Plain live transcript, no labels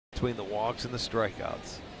between the walks and the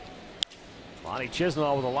strikeouts. Lonnie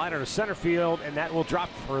Chisenhall with a liner to center field, and that will drop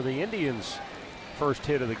for the Indians' first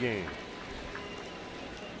hit of the game.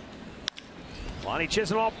 Lonnie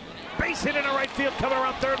Chisenhall, base hit into right field, coming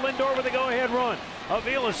around third. Lindor with a go-ahead run.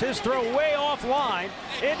 Aviles, his throw way off line.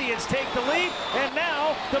 Indians take the lead, and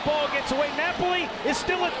now the ball gets away. Napoli is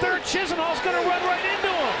still at third. Chisenhall's going to run right into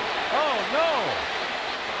him. Oh, no.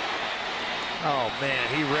 Oh, man,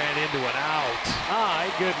 he ran into an out.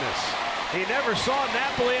 My goodness. He never saw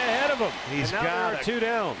Napoli ahead of him. He's got 2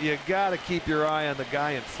 down. You got to keep your eye on the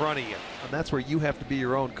guy in front of you. And that's where you have to be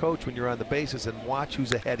your own coach when you're on the bases and watch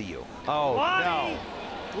who's ahead of you. Oh, Lonnie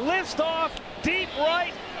lifts off deep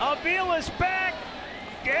right. Aviles back.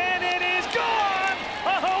 And it is gone!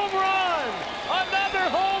 A home run! Another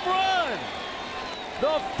home run!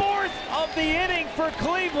 The 4th of the inning for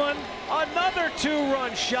Cleveland. Another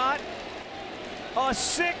 2-run shot. A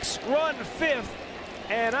 6-run 5th.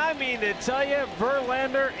 And I mean to tell you,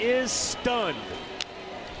 Verlander is stunned.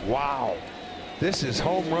 Wow. This is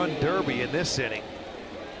home run derby in this inning.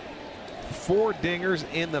 4 dingers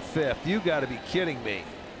in the 5th. You got to be kidding me.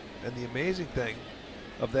 And the amazing thing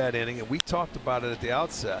of that inning, and we talked about it at the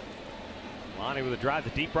outset. Lonnie with a drive to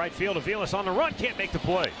deep right field. Aviles on the run, can't make the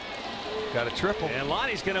play. Got a triple. And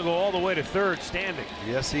Lonnie's going to go all the way to third standing.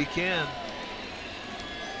 Yes, he can.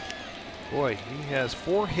 Boy, he has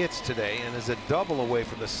 4 hits today and is a double away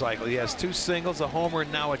from the cycle. He has 2 singles, a homer,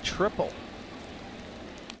 and now a triple.